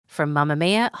From Mamma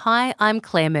Mia, hi, I'm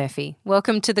Claire Murphy.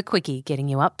 Welcome to The Quickie, getting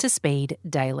you up to speed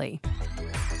daily.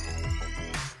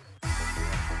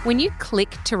 When you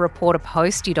click to report a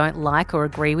post you don't like or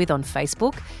agree with on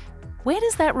Facebook, where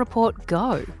does that report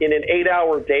go? In an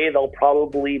 8-hour day, they'll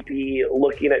probably be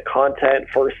looking at content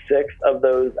for 6 of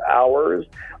those hours.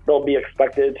 They'll be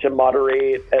expected to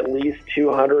moderate at least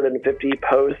 250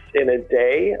 posts in a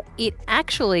day. It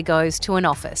actually goes to an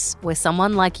office where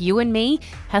someone like you and me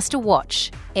has to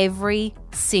watch every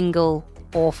single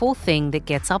awful thing that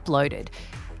gets uploaded.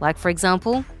 Like, for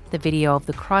example, the video of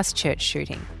the Christchurch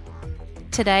shooting.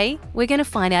 Today, we're going to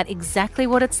find out exactly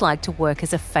what it's like to work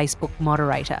as a Facebook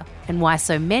moderator and why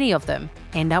so many of them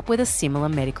end up with a similar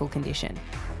medical condition.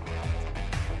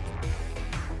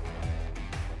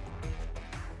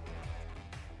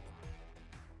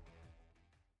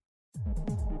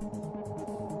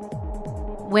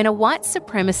 When a white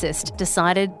supremacist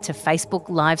decided to Facebook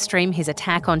livestream his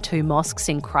attack on 2 mosques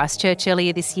in Christchurch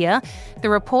earlier this year, the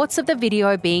reports of the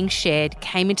video being shared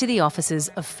came into the offices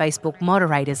of Facebook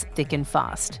moderators thick and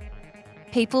fast.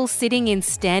 People sitting in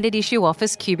standard issue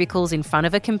office cubicles in front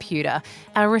of a computer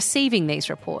are receiving these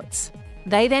reports.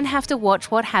 They then have to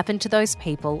watch what happened to those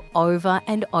people over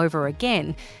and over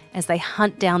again as they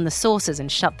hunt down the sources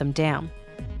and shut them down.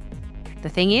 The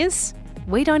thing is,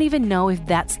 we don't even know if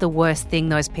that's the worst thing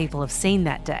those people have seen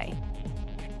that day.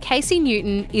 Casey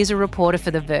Newton is a reporter for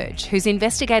The Verge who's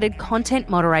investigated content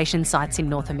moderation sites in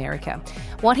North America.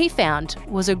 What he found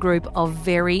was a group of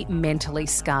very mentally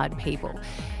scarred people.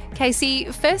 Casey,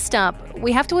 first up,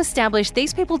 we have to establish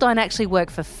these people don't actually work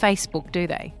for Facebook, do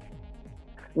they?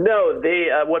 No,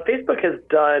 what Facebook has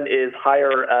done is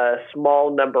hire a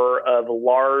small number of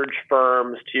large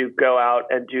firms to go out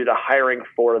and do the hiring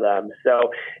for them.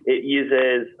 So it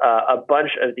uses a bunch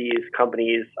of these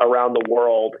companies around the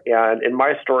world. And in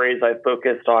my stories, I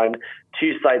focused on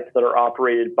 2 sites that are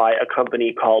operated by a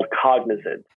company called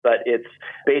Cognizant. But its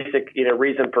basic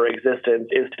reason for existence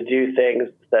is to do things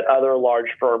that other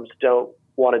large firms don't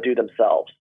want to do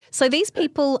themselves. So these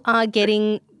people are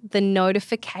getting the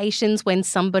notifications when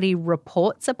somebody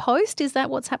reports a post? Is that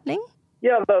what's happening?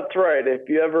 Yeah, that's right. If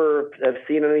you ever have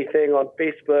seen anything on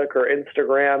Facebook or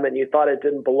Instagram and you thought it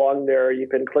didn't belong there, you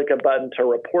can click a button to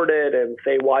report it and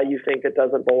say why you think it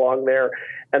doesn't belong there.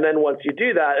 And then once you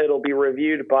do that, it'll be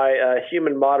reviewed by a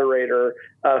human moderator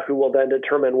who will then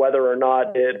determine whether or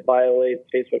not it violates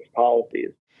Facebook's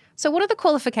policies. So what are the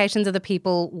qualifications of the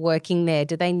people working there?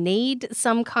 Do they need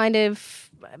some kind of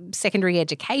secondary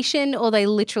education, or they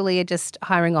literally are just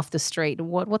hiring off the street?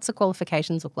 What's the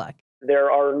qualifications look like?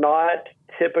 There are not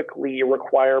typically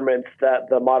requirements that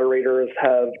the moderators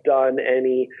have done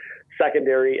any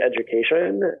secondary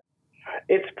education.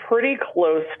 It's pretty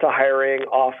close to hiring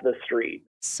off the street.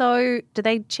 So do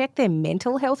they check their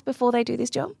mental health before they do this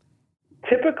job?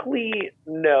 Typically,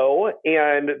 no,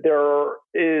 and there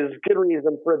is good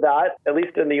reason for that. At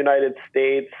least in the United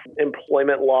States,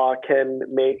 employment law can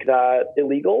make that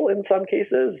illegal in some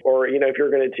cases. Or, if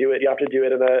you're going to do it, you have to do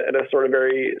it in a sort of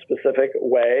very specific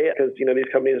way because, these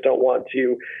companies don't want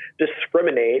to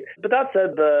discriminate. But that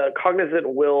said, the Cognizant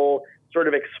will sort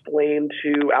of explain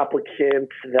to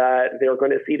applicants that they're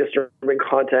going to see disturbing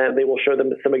content. They will show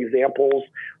them some examples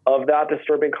of that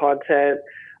disturbing content.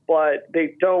 But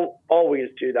they don't always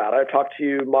do that. I've talked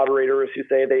to moderators who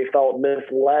say they felt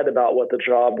misled about what the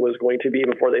job was going to be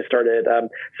before they started.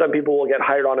 Some people will get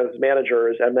hired on as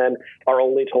managers and then are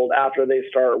only told after they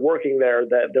start working there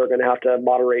that they're going to have to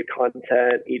moderate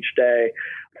content each day.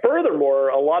 Furthermore,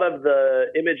 a lot of the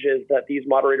images that these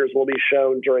moderators will be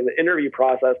shown during the interview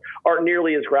process aren't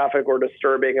nearly as graphic or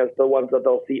disturbing as the ones that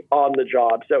they'll see on the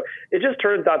job. So it just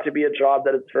turns out to be a job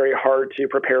that it's very hard to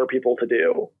prepare people to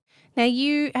do. Now,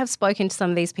 you have spoken to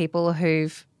some of these people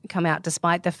who've come out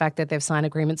despite the fact that they've signed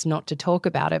agreements not to talk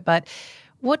about it, but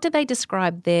what do they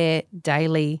describe their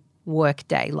daily work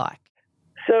day like?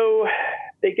 So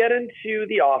they get into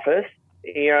the office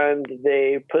and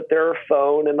they put their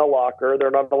phone in the locker.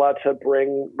 They're not allowed to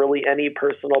bring really any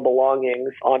personal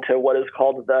belongings onto what is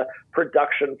called the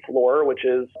production floor, which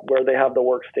is where they have the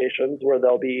workstations where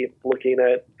they'll be looking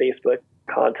at Facebook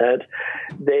content.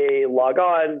 They log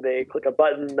on, they click a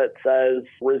button that says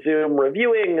resume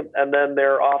reviewing, and then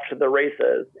they're off to the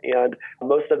races. And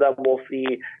most of them will see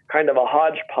kind of a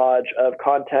hodgepodge of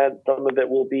content. Some of it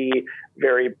will be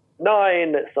very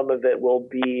benign, some of it will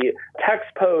be text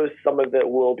posts, some of it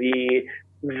will be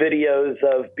videos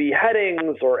of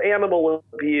beheadings or animal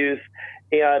abuse,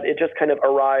 and it just kind of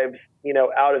arrives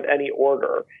out of any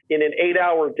order. In an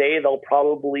 8-hour day, they'll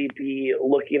probably be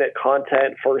looking at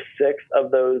content for 6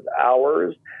 of those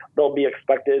hours. they'll be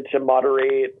expected to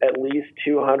moderate at least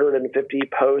 250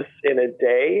 posts in a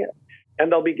day.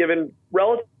 And they'll be given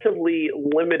relatively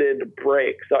limited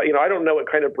breaks. So, I don't know what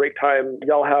kind of break time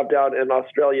y'all have down in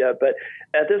Australia, but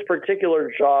at this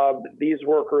particular job, these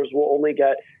workers will only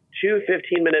get 2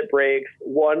 15-minute breaks,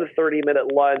 1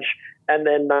 30-minute lunch, and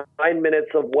then 9 minutes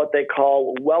of what they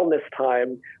call wellness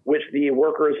time, which the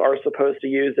workers are supposed to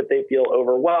use if they feel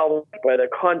overwhelmed by the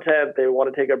content, they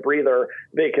want to take a breather,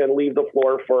 they can leave the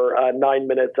floor for 9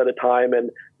 minutes at a time and,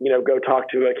 go talk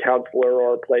to a counselor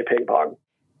or play ping pong.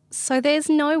 So there's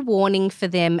no warning for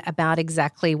them about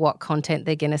exactly what content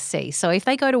they're going to see. So if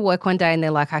they go to work one day and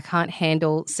they're like, I can't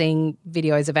handle seeing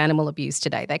videos of animal abuse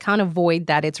today, they can't avoid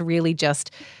that. It's really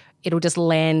it'll just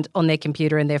land on their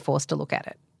computer and they're forced to look at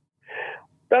it.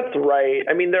 That's right.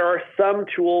 There are some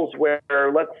tools where,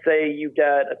 let's say you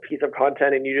get a piece of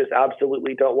content and you just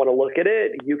absolutely don't want to look at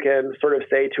it. You can sort of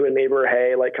say to a neighbor,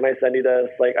 hey, can I send you this?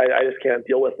 I just can't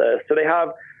deal with this. So they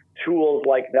have tools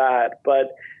like that,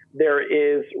 but there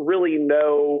is really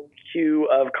no queue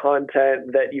of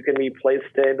content that you can be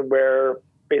placed in where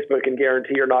Facebook can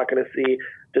guarantee you're not going to see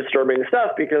disturbing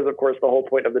stuff because, of course, the whole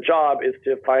point of the job is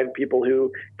to find people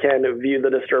who can view the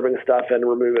disturbing stuff and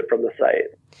remove it from the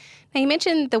site. Now, you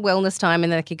mentioned the wellness time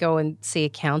and they could go and see a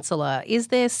counsellor. Is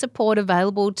there support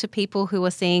available to people who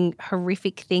are seeing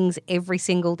horrific things every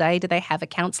single day? Do they have a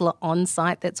counsellor on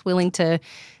site that's willing to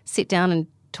sit down and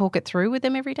talk it through with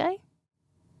them every day?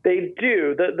 They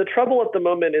do. The trouble at the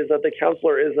moment is that the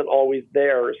counselor isn't always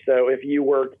there. So if you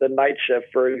work the night shift,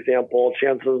 for example,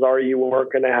 chances are you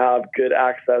weren't going to have good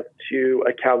access to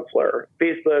a counselor.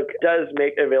 Facebook does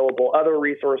make available other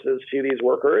resources to these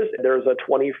workers. There's a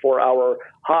 24-hour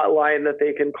hotline that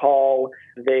they can call.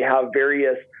 They have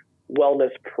various wellness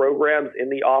programs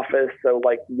in the office, so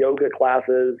like yoga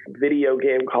classes, video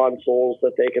game consoles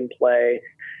that they can play.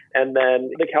 And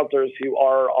then the counselors who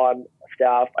are on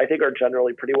staff, I think, are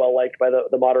generally pretty well liked by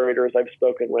the moderators I've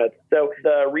spoken with. So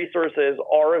the resources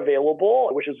are available,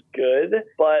 which is good.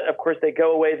 But of course, they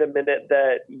go away the minute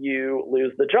that you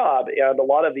lose the job. And a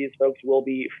lot of these folks will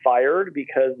be fired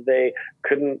because they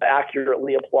couldn't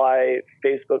accurately apply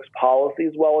Facebook's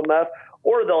policies well enough,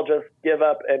 or they'll just give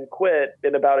up and quit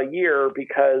in about a year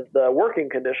because the working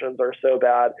conditions are so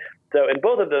bad. So in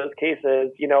both of those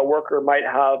cases, a worker might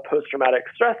have post-traumatic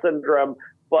stress syndrome,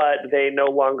 but they no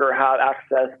longer have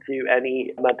access to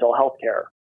any mental health care.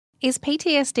 Is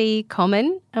PTSD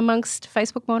common amongst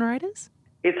Facebook moderators?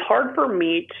 It's hard for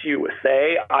me to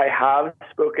say. I have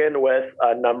spoken with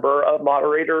a number of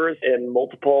moderators in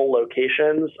multiple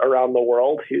locations around the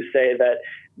world who say that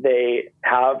they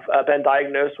have been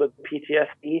diagnosed with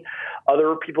PTSD.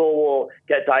 Other people will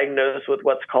get diagnosed with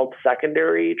what's called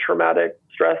secondary traumatic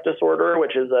stress disorder,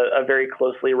 which is a very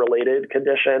closely related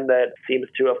condition that seems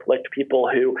to afflict people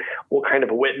who will kind of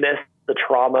witness the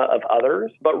trauma of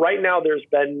others. But right now, there's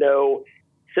been no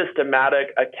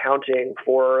systematic accounting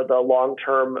for the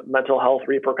long-term mental health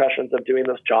repercussions of doing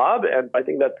this job. And I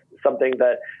think that's something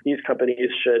that these companies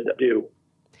should do.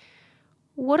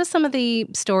 What are some of the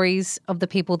stories of the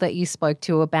people that you spoke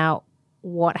to about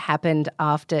what happened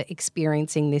after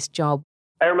experiencing this job?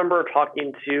 I remember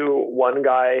talking to one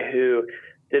guy who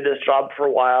did this job for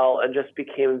a while and just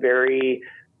became very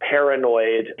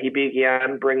paranoid. He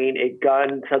began bringing a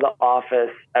gun to the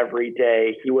office every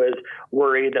day. He was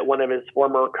worried that one of his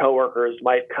former coworkers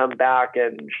might come back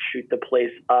and shoot the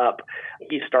place up.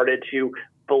 He started to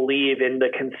believe in the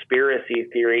conspiracy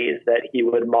theories that he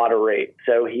would moderate.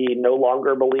 So he no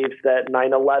longer believes that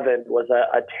 9/11 was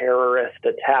a terrorist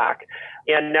attack.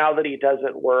 And now that he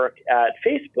doesn't work at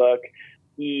Facebook,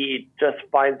 he just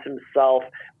finds himself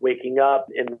waking up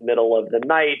in the middle of the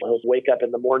night. He'll wake up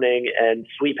in the morning and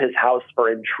sweep his house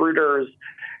for intruders.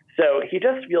 So he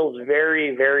just feels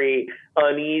very, very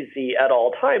uneasy at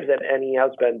all times, and he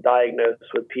has been diagnosed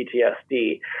with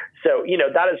PTSD. So,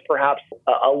 that is perhaps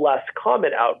a less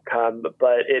common outcome,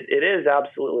 but it is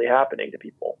absolutely happening to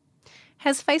people.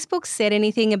 Has Facebook said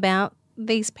anything about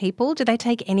these people? Do they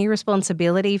take any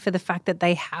responsibility for the fact that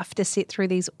they have to sit through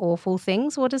these awful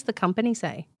things? What does the company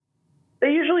say?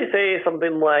 They usually say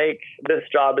something like, this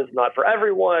job is not for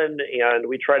everyone, and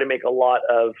we try to make a lot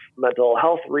of mental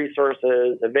health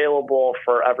resources available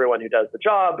for everyone who does the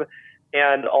job.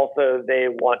 And also they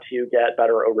want to get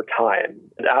better over time.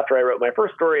 And after I wrote my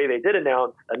first story, they did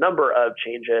announce a number of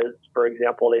changes. For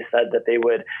example, they said that they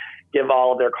would give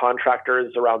all of their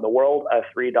contractors around the world a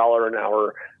 $3 an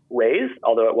hour raise,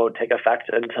 although it won't take effect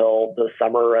until the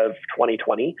summer of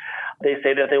 2020. They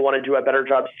say that they want to do a better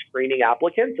job screening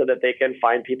applicants so that they can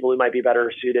find people who might be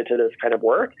better suited to this kind of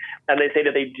work. And they say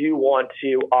that they do want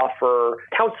to offer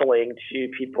counseling to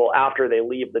people after they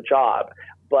leave the job.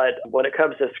 But when it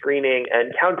comes to screening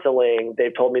and counseling,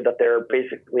 they've told me that they're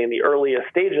basically in the earliest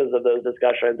stages of those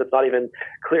discussions. It's not even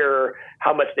clear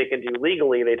how much they can do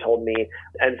legally, they told me.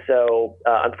 And so,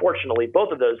 unfortunately,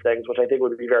 both of those things, which I think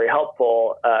would be very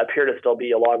helpful, appear to still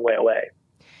be a long way away.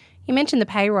 You mentioned the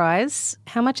pay rise.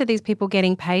 How much are these people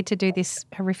getting paid to do this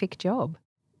horrific job?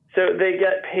 So they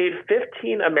get paid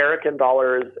 $15 American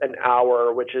an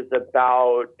hour, which is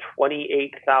about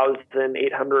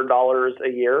 $28,800 a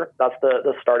year. That's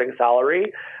the starting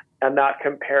salary. And that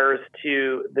compares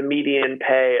to the median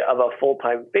pay of a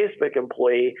full-time Facebook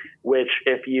employee, which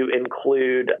if you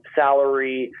include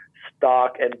salary,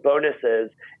 stock, and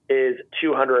bonuses, is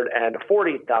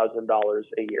 $240,000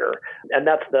 a year. And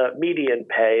that's the median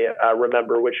pay,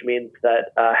 remember, which means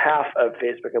that half of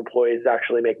Facebook employees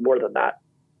actually make more than that.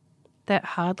 That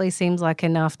hardly seems like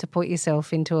enough to put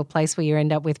yourself into a place where you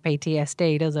end up with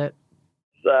PTSD, does it?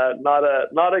 Not a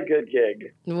good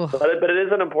gig, but it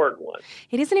is an important one.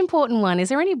 It is an important one. Is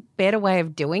there any better way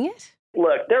of doing it?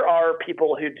 Look, there are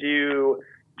people who do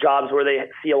jobs where they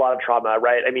see a lot of trauma,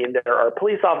 right? I mean, there are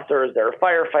police officers, there are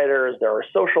firefighters, there are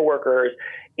social workers.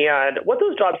 And what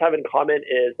those jobs have in common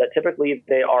is that typically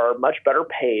they are much better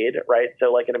paid, right?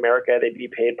 So like in America, they'd be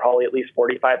paid probably at least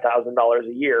 $45,000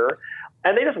 a year.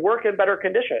 And they just work in better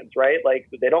conditions, right? Like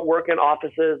they don't work in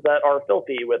offices that are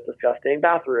filthy with disgusting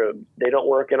bathrooms. They don't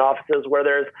work in offices where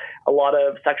there's a lot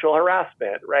of sexual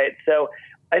harassment, right? So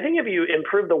I think if you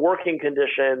improve the working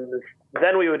conditions,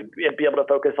 then we would be able to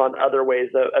focus on other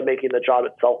ways of making the job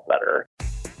itself better.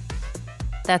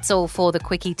 That's all for The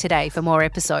Quickie today. For more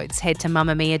episodes, head to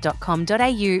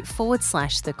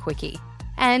mamamia.com.au/The Quickie.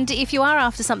 And if you are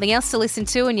after something else to listen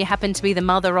to and you happen to be the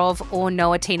mother of or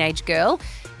know a teenage girl,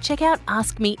 check out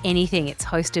Ask Me Anything. It's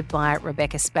hosted by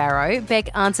Rebecca Sparrow. Beck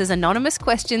answers anonymous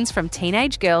questions from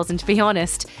teenage girls and, to be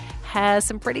honest, has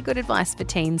some pretty good advice for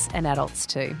teens and adults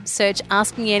too. Search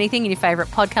Ask Me Anything in your favourite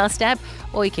podcast app,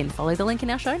 or you can follow the link in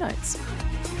our show notes.